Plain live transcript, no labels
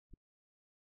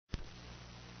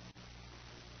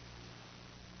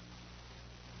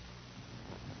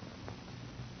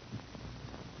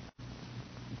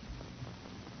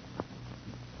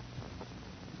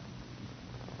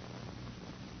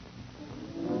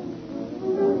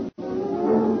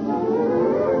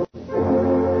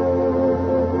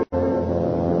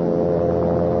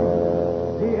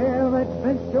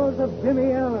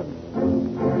Jimmy Allen.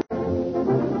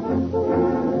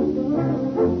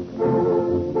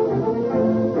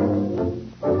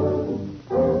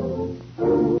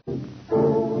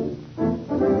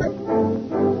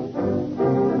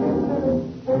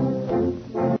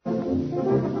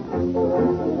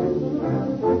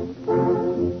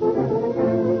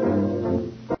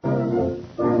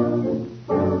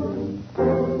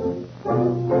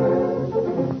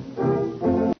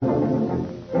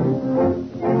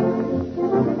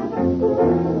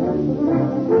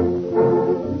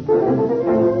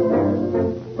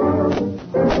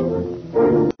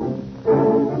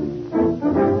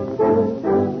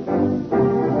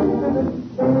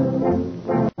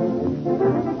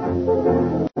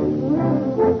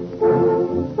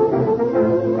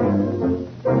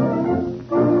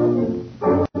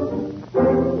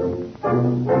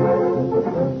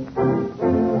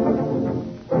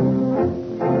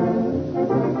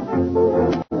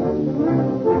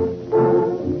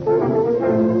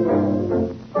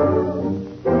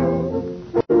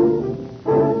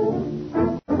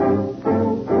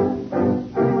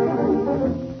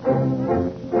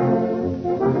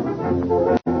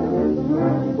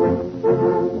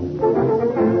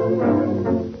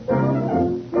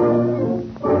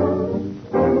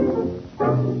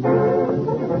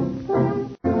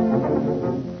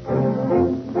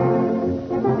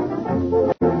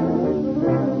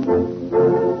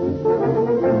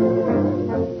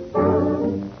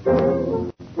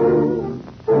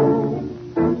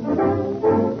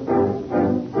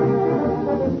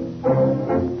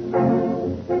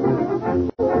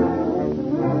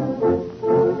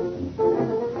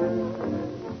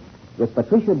 With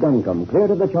Patricia Duncombe cleared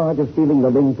of the charge of stealing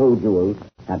the Ling Fu jewels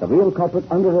and the real culprit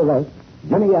under arrest,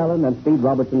 Jimmy Allen and Speed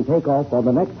Robertson take off for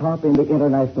the next hop in the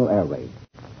international air race.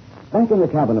 Back in the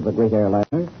cabin of the great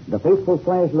airliner, the faithful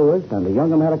Flash Lewis and the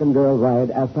young American girl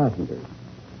ride as passengers.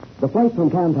 The flight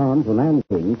from Canton to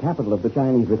Nanking, capital of the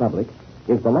Chinese Republic,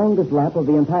 is the longest lap of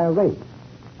the entire race.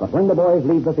 But when the boys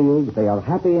leave the field, they are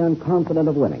happy and confident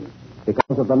of winning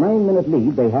because of the 9-minute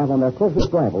lead they have on their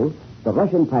closest rival, the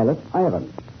Russian pilot,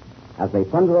 Ivan. As they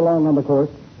thunder along on the course,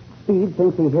 Speed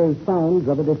thinks he hears sounds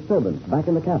of a disturbance back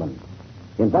in the cabin.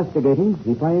 Investigating,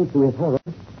 he finds to his horror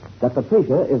that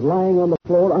Patricia is lying on the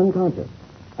floor unconscious,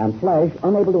 and Flash,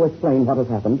 unable to explain what has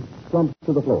happened, slumps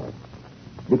to the floor.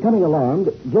 Becoming alarmed,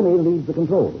 Jimmy leaves the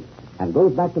controls and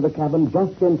goes back to the cabin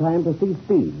just in time to see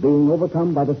Speed being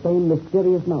overcome by the same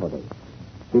mysterious malady.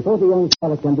 Before the young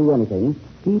pilot can do anything,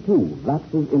 he too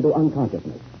lapses into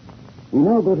unconsciousness. We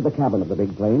now go to the cabin of the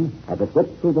big plane as it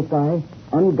whips through the sky,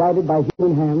 unguided by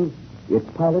human hands, its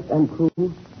pilot and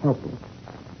crew helpless.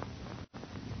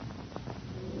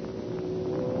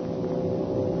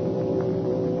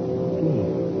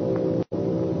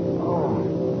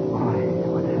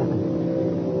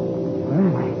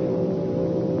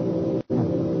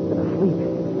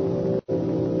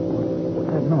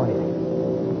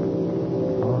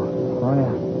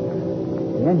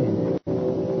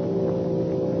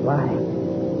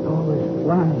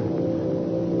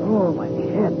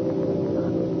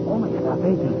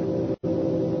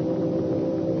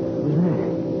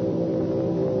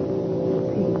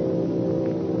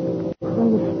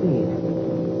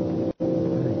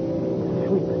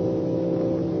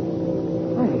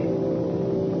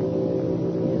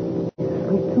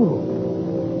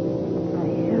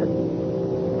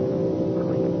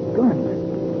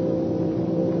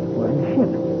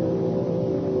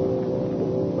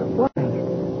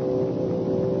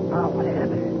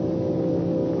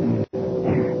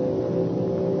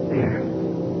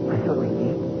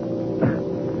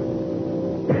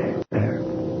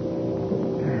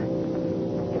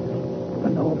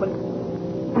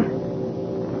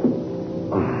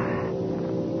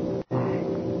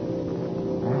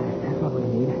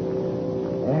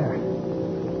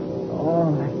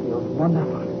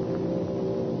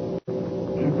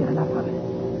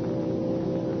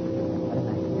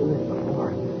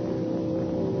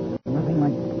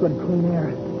 Good clean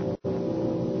air.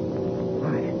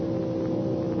 Why?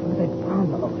 What are they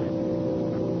found those?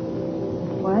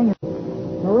 Flying in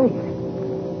a race.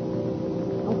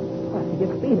 Oh, I have to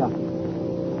get Speed up.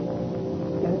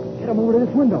 Get him over to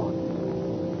this window.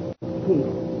 Speed.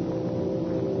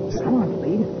 Come on,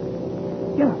 Speed.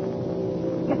 Get up.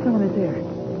 Get some of this air.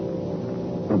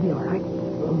 You'll be all right.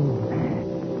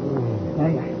 There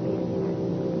you are, Speed.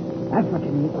 That's what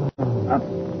you need. Up.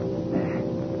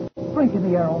 Drink in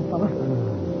the air, old fella.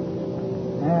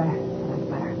 That's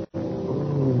better.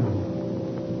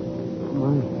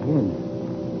 My head.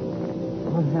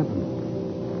 What happened?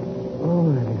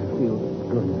 Oh, I feel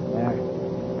good.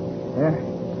 There.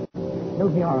 You'll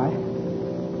be all right.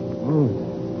 Oh,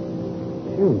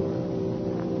 shoot.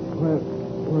 Where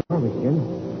are we, kid?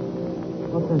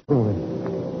 What's that going?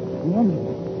 The engine.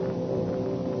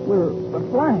 We're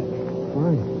flying.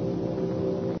 Flying.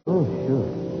 Oh, sure.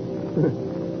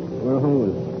 We're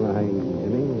always flying,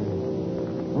 Jimmy.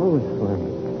 Always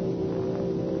flying.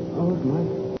 Oh, my.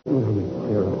 Let me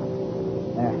clear up.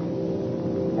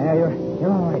 There,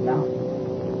 you're all right now.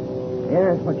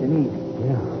 Here's what you need.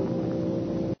 Yeah.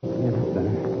 Yeah, that's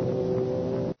better.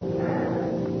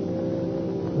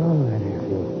 Oh, that air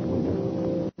feels wonderful.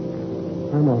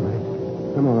 I'm all right.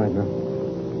 I'm all right now.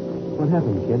 What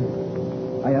happened, kid?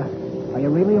 Are you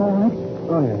really all right?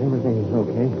 Oh, yeah, everything is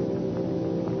okay.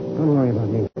 Don't worry about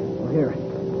me. Well, here.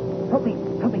 Help me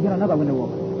get another window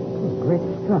open. Oh, great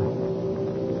stuff.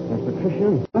 There's Patricia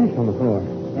and Flash on the floor.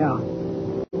 Yeah.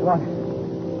 Come on.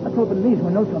 Let's open these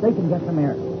windows so they can get some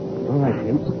air. All right,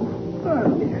 Jim.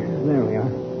 There we are.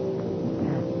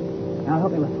 Now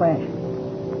help me with Flash.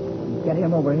 Get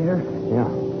him over here. Yeah.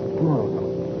 Come on.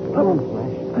 Come on,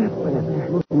 Flash. Put him there.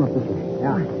 Move him up this way.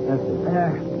 Yeah. That's it.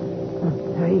 There.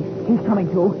 He's coming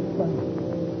too.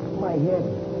 My head.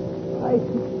 I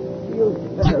feel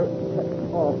better. That's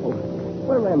awful.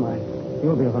 Where am I?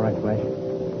 You'll be all right, Flash.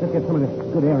 Just get some of this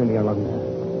good air into your lungs.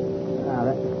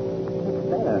 That's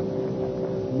better.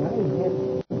 My head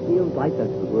feels like a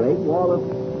great wall of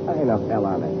china fell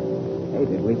on it. Hey,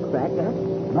 did we crack up?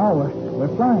 No, we're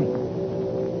flying.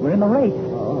 We're in the race.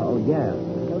 Oh, yeah.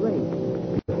 The race.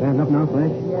 Stand up now,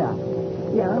 Flash? Yeah.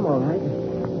 Yeah, I'm all right.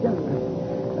 Just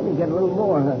let me get a little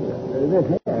more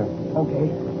this air. Okay.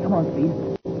 Come on, Speed.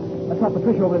 Let's help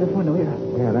Patricia over this window here.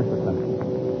 Yeah, that's the stuff.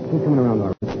 Keep coming around,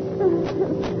 Laura.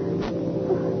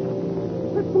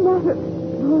 What's the matter,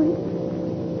 boy?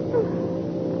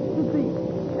 Is the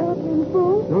airplane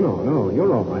full? No.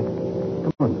 You're all right.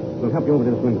 Come on. We'll help you over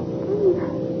to this window.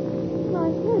 My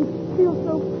head feels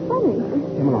so funny.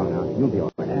 Come along now. You'll be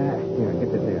all right. Here, get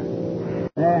this air.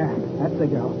 There. That's the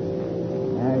girl.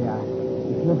 There you are.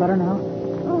 You feel better now?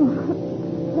 Oh,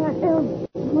 that air's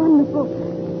wonderful.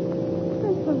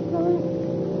 I'm so sorry.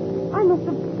 I must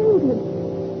have fainted.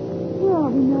 Where are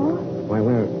we now? Why,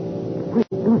 we're... Great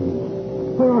guns.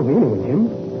 Where are we anyway, Jim?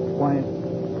 Why,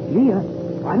 gee,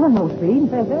 I don't know, Speed.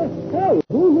 Hey,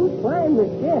 who's flying the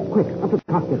ship? Quick, up to the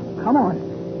cockpit. Come on.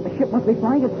 The ship must be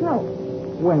flying itself.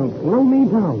 Well, blow me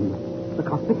down. The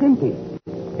cockpit's empty.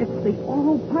 It's the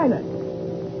autopilot.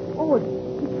 Oh, it's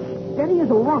steady as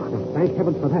a rock. Well, thank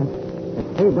heavens for that. It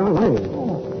saved our lives.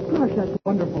 Oh, gosh, that's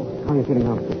wonderful. How are you feeling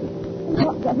now, Patricia?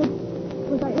 What, Devin?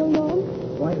 Was I ill known?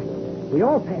 Why, we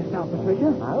all passed out,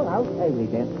 Patricia. I'll tell you,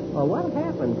 then. Well, what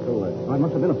happened to us? Oh, it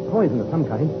must have been a poison of some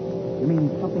kind. You mean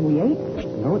something we ate?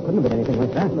 No, it couldn't have been anything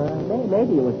like that.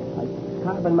 Maybe it was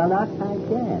carbon monoxide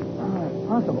gas. It's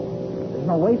possible. There's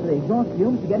no way for the exhaust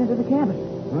fumes to get into the cabin.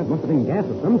 Well, it must have been gas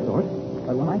of some sort.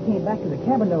 But when I came back to the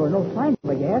cabin, there were no signs of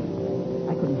a gas.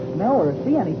 I couldn't smell or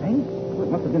see anything. Well,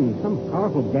 it must have been some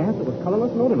powerful gas that was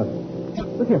colorless and odorless.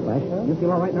 Look here, Flash. You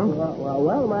feel all right now?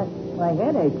 Well, my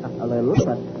head aches a little,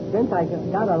 but since I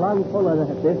got a lung full of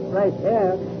this fresh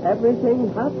air, everything's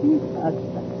happy.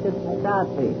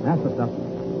 That's the stuff.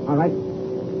 All right.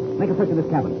 Make a search of this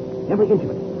cabin. Every inch of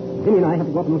it. Jimmy and I have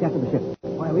to go up and look after the ship.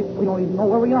 Why, we don't even know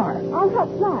where we are. I'll help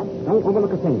Flash. Don't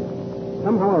overlook a thing.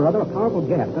 Somehow or other, a powerful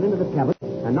gas got into this cabin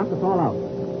and knocked us all out.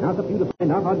 Now it's up to you to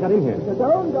find out how it got in here.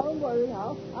 Don't worry.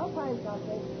 I'll find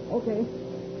something. Okay.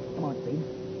 Come on, Speed.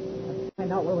 Let's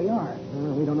find out where we are.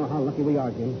 We don't know how lucky we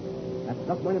are, Jim. That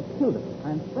stuff might have killed us.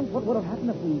 And think what would have happened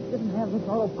if we didn't have this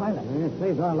autopilot. It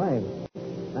saved our lives.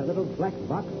 That little black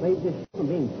box saved this ship from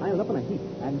being piled up in a heap.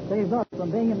 And saved us from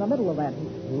being in the middle of that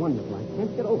heap. Wonderful. I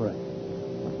can't get over it.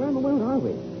 But where in the world are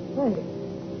we? Say,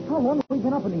 how long have we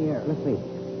been up in the air? Let's see.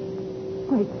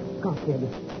 Great Scott, kid.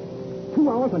 2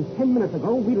 hours and 10 minutes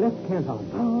ago, we left Canton.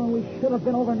 Oh, we should have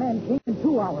been over Nanking in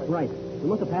 2 hours. Right. We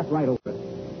must have passed right over it.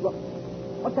 Look,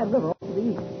 what's that river off to the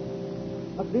east?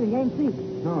 Must be the Yangtze.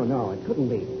 No, it couldn't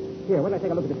be. Here, wait till I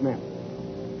take a look at this map.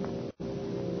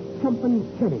 Jumping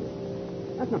Jenny.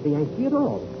 That's not the Yangtze at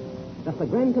all. That's the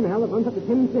Grand Canal that runs up to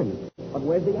Tin Fin. But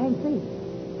where's the Yangtze?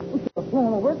 We should have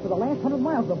flown over it for the last 100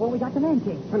 miles before we got to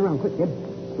Nanking. Turn around quick, kid.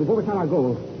 We've overshot our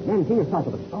goal. Nanking is south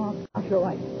of us. Oh, gosh, you're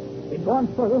right. We've gone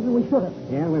further than we should have.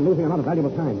 Yeah, we're losing a lot of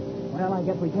valuable time. Well, I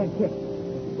guess we can't kick.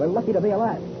 We're lucky to be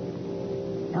alive.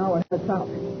 Now we're headed south.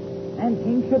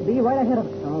 Nanking should be right ahead of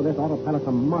us. Oh, this autopilot's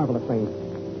a marvelous thing.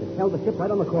 It's held the ship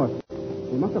right on the course.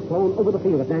 We must have flown over the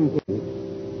field at Nanking.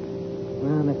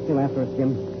 Well, they're still after us,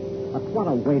 Jim. But what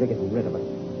a way to get rid of it.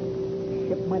 The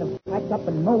ship might have packed up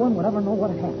and no one would ever know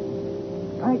what had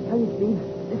happened. I tell you, Steve,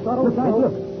 this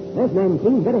Look. There's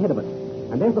Nanking dead ahead of us.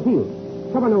 And there's the field.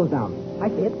 Shove our nose down. I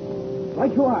see it.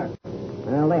 Right you are.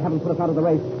 Well, they haven't put us out of the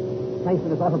race. Thanks to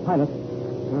this autopilot.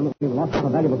 Well, we've lost a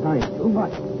valuable time. Too much.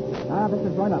 This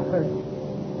is going to hurt.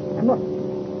 And look,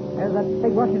 there's that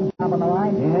big Russian job on the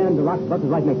line. And the rock bus is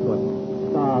right next to us.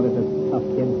 This is tough,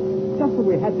 kid. Just when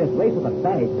we had this race with a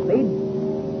bag, Speed,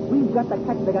 we've got to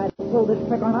catch the guy that pulled this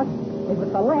trick on us. If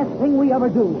it's the last thing we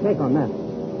ever do. Take on that.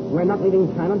 We're not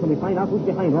leaving China until we find out who's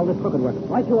behind all this crooked work.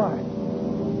 Right you are.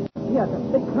 Yeah, it's a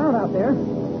big crowd out there.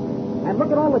 And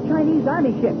look at all the Chinese army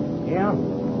ships. Yeah.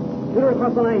 Shoot her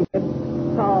across the line, kid.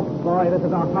 Oh, boy, this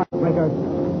is a heartbreaker.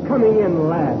 Coming in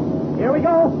last. Here we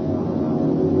go.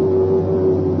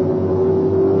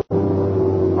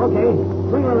 Okay,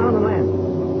 bring her around and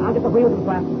land. I'll get the wheels and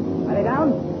flaps. Ready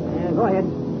down? And go ahead.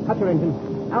 Cut your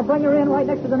engine. I'll bring her in right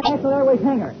next to the National Airways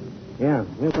hangar. Yeah,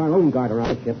 we'll put our own guard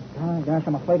around the ship. Oh, gosh,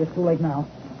 I'm afraid it's too late now.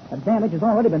 The damage has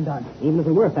already been done. Even if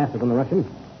we were faster than the Russian,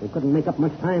 we couldn't make up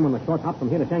much time on the short hop from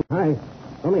here to Shanghai.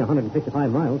 It's only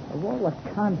 165 miles. Of all the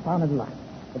confounded luck.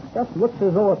 It just looks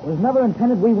as though it was never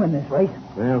intended we win this race.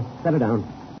 Well, set her down.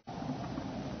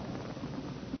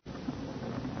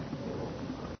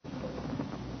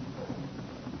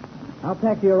 I'll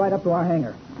taxi you right up to our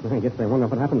hangar. I guess they wonder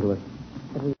what happened to us.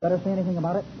 Did we better say anything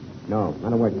about it? No,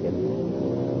 not a word, kid.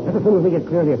 Just as soon as we get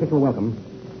clear of the official welcome,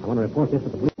 I want to report this to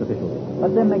the police officials.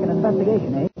 Let them make an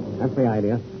investigation, eh? That's the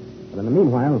idea. But in the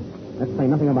meanwhile, let's say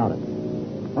nothing about it.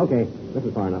 Okay, this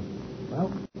is far enough.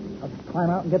 Well, let's climb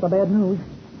out and get the bad news.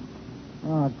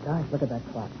 Oh, gosh, look at that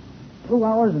clock. 2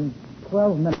 hours and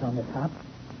 12 minutes on this hop.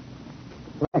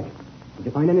 Flash, did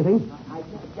you find anything? I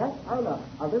just found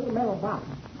a little metal box.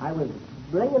 I was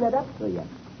bringing it up to you.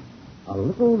 A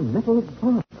little metal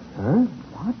box, huh?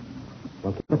 What?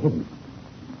 Well, keep it hidden.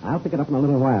 I'll pick it up in a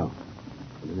little while.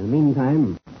 And in the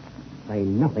meantime, say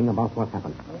nothing about what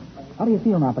happened. How do you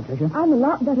feel now, Patricia? I'm a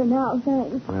lot better now,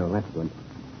 thanks. Well, that's good.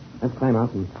 Let's climb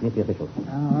out and meet the officials. All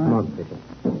right. Come on, Patricia.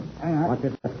 Hang on. Watch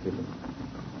your step, Patricia.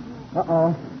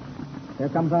 Uh-oh. Here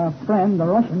comes our friend, the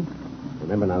Russian.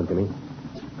 Remember now, Jimmy,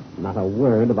 not a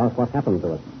word about what happened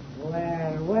to us.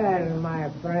 Well, my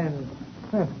friend.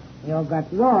 You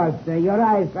got lost. Your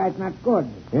eyesight's not good.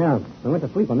 Yeah, I went to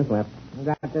sleep on this lap.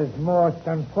 That is most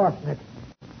unfortunate.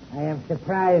 I am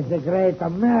surprised the great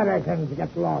Americans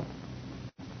get lost.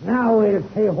 Now we'll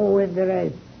see who wins the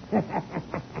race.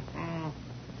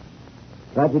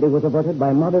 Tragedy was averted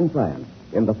by modern science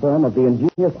in the form of the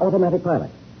ingenious automatic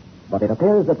pilot. But it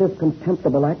appears that this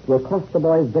contemptible act will cost the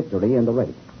boys victory in the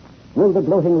race. Will the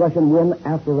gloating Russian win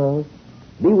after all?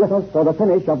 Be with us for the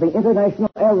finish of the International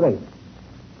Air Race.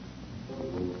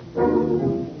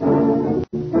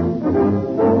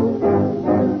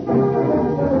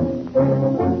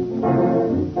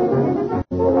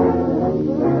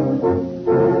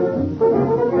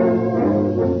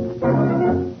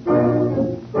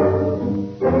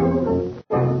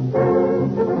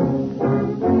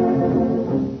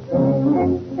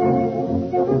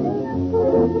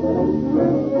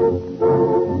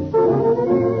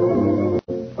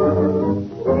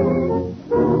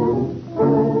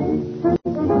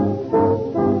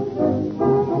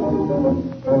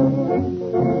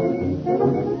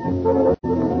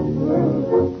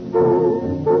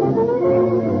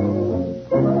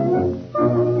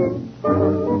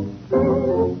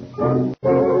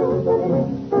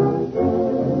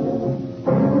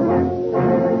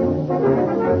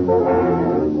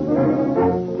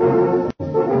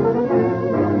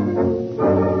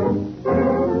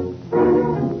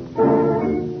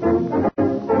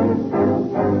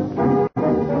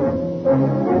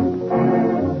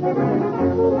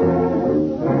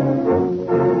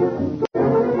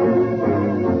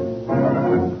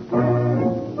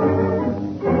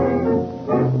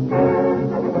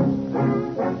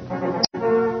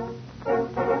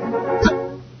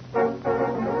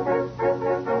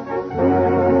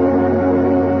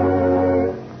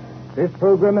 This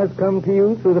program has come to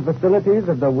you through the facilities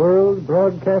of the World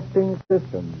Broadcasting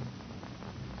System.